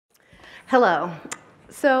Hello.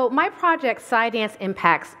 So my project, Sci-Dance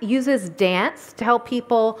Impacts, uses dance to help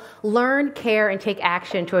people learn, care, and take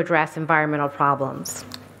action to address environmental problems.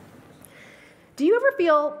 Do you ever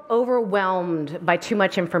feel overwhelmed by too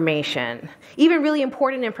much information? Even really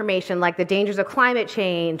important information like the dangers of climate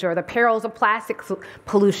change or the perils of plastic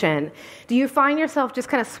pollution. Do you find yourself just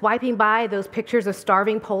kind of swiping by those pictures of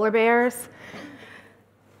starving polar bears?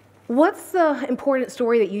 What's the important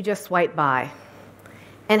story that you just swiped by?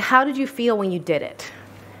 And how did you feel when you did it?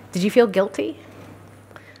 Did you feel guilty?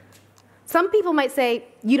 Some people might say,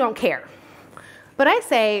 you don't care. But I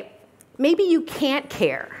say, maybe you can't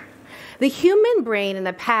care. The human brain in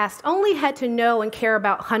the past only had to know and care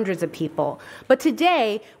about hundreds of people. But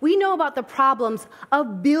today, we know about the problems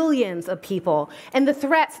of billions of people and the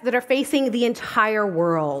threats that are facing the entire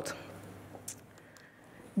world.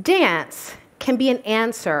 Dance can be an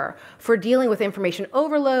answer for dealing with information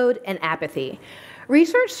overload and apathy.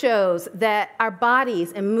 Research shows that our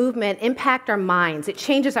bodies and movement impact our minds. It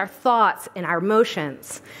changes our thoughts and our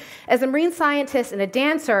emotions. As a marine scientist and a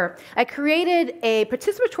dancer, I created a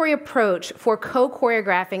participatory approach for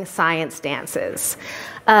co-choreographing science dances.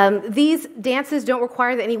 These dances don't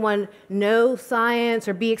require that anyone know science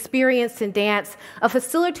or be experienced in dance. A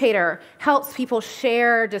facilitator helps people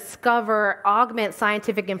share, discover, augment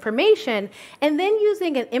scientific information, and then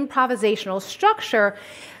using an improvisational structure,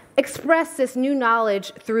 express this new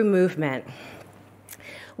knowledge through movement.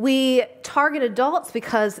 We target adults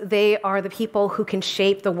because they are the people who can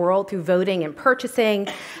shape the world through voting and purchasing,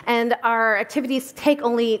 and our activities take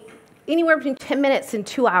only anywhere between 10 minutes and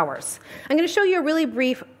 2 hours. I'm going to show you a really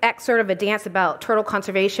brief excerpt of a dance about turtle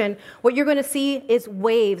conservation. What you're going to see is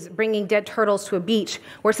waves bringing dead turtles to a beach,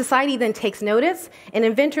 where society then takes notice, and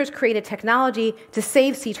inventors create a technology to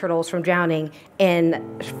save sea turtles from drowning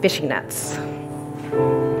in fishing nets.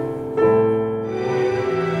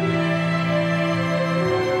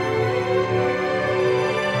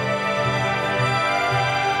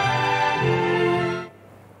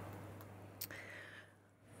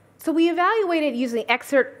 So we evaluated using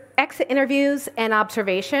exit interviews and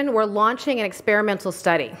observation. We're launching an experimental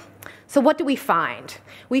study. So what do we find?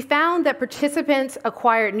 We found that participants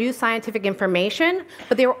acquired new scientific information,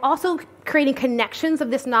 but they were also creating connections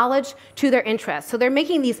of this knowledge to their interests. So they're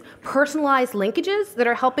making these personalized linkages that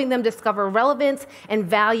are helping them discover relevance and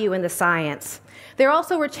value in the science. They're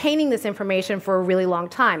also retaining this information for a really long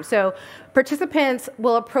time. So participants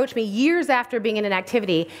will approach me years after being in an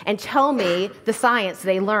activity and tell me the science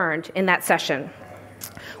they learned in that session.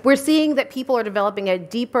 We're seeing that people are developing a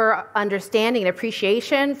deeper understanding and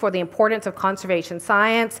appreciation for the importance of conservation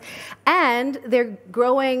science, and they're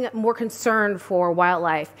growing more concern for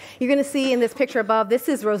wildlife. You're going to see in this picture above, this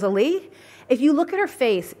is Rosalie. If you look at her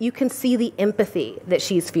face, you can see the empathy that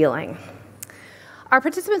she's feeling. Our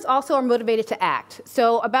participants also are motivated to act.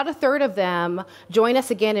 So about a third of them join us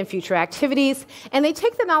again in future activities, and they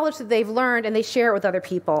take the knowledge that they've learned and they share it with other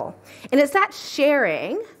people. And it's that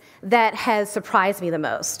sharing that has surprised me the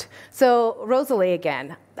most. So Rosalie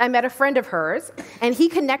again, I met a friend of hers, and he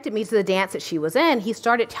connected me to the dance that she was in. He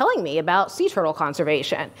started telling me about sea turtle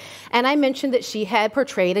conservation. And I mentioned that she had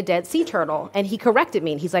portrayed a dead sea turtle, and he corrected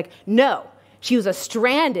me, and he's like, no, she was a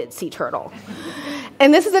stranded sea turtle.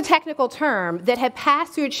 And this is a technical term that had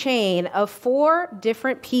passed through a chain of 4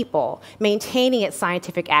 different people maintaining its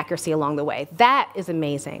scientific accuracy along the way. That is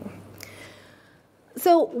amazing.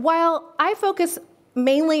 So while I focus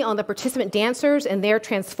mainly on the participant dancers and their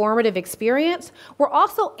transformative experience, we're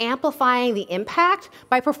also amplifying the impact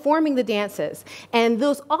by performing the dances. And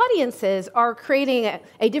those audiences are creating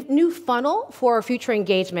a new funnel for future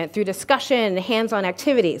engagement through discussion and hands-on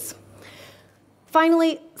activities.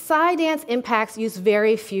 Finally, Sci-Dance Impacts use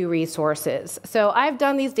very few resources. So I've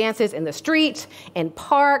done these dances in the street, in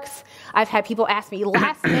parks. I've had people ask me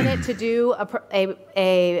last minute to do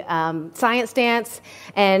a science dance,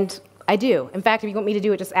 and I do. In fact, if you want me to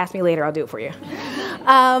do it, just ask me later. I'll do it for you.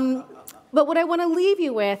 But what I want to leave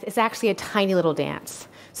you with is actually a tiny little dance.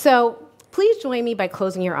 So please join me by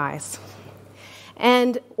closing your eyes.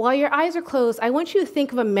 And while your eyes are closed, I want you to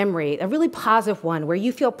think of a memory, a really positive one, where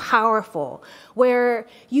you feel powerful, where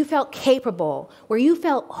you felt capable, where you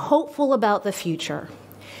felt hopeful about the future.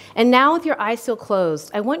 And now with your eyes still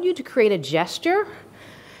closed, I want you to create a gesture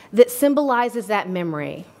that symbolizes that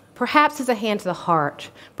memory. Perhaps it's a hand to the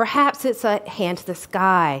heart. Perhaps it's a hand to the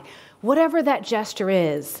sky. Whatever that gesture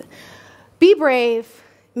is, be brave,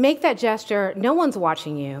 make that gesture. No one's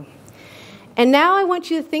watching you. And now I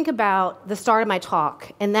want you to think about the start of my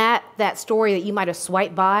talk and that story that you might have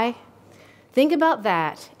swiped by. Think about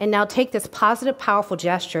that, and now take this positive, powerful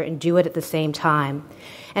gesture and do it at the same time.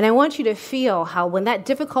 And I want you to feel how when that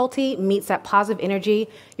difficulty meets that positive energy,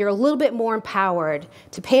 you're a little bit more empowered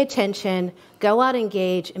to pay attention, go out,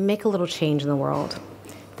 engage, and make a little change in the world.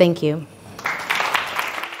 Thank you.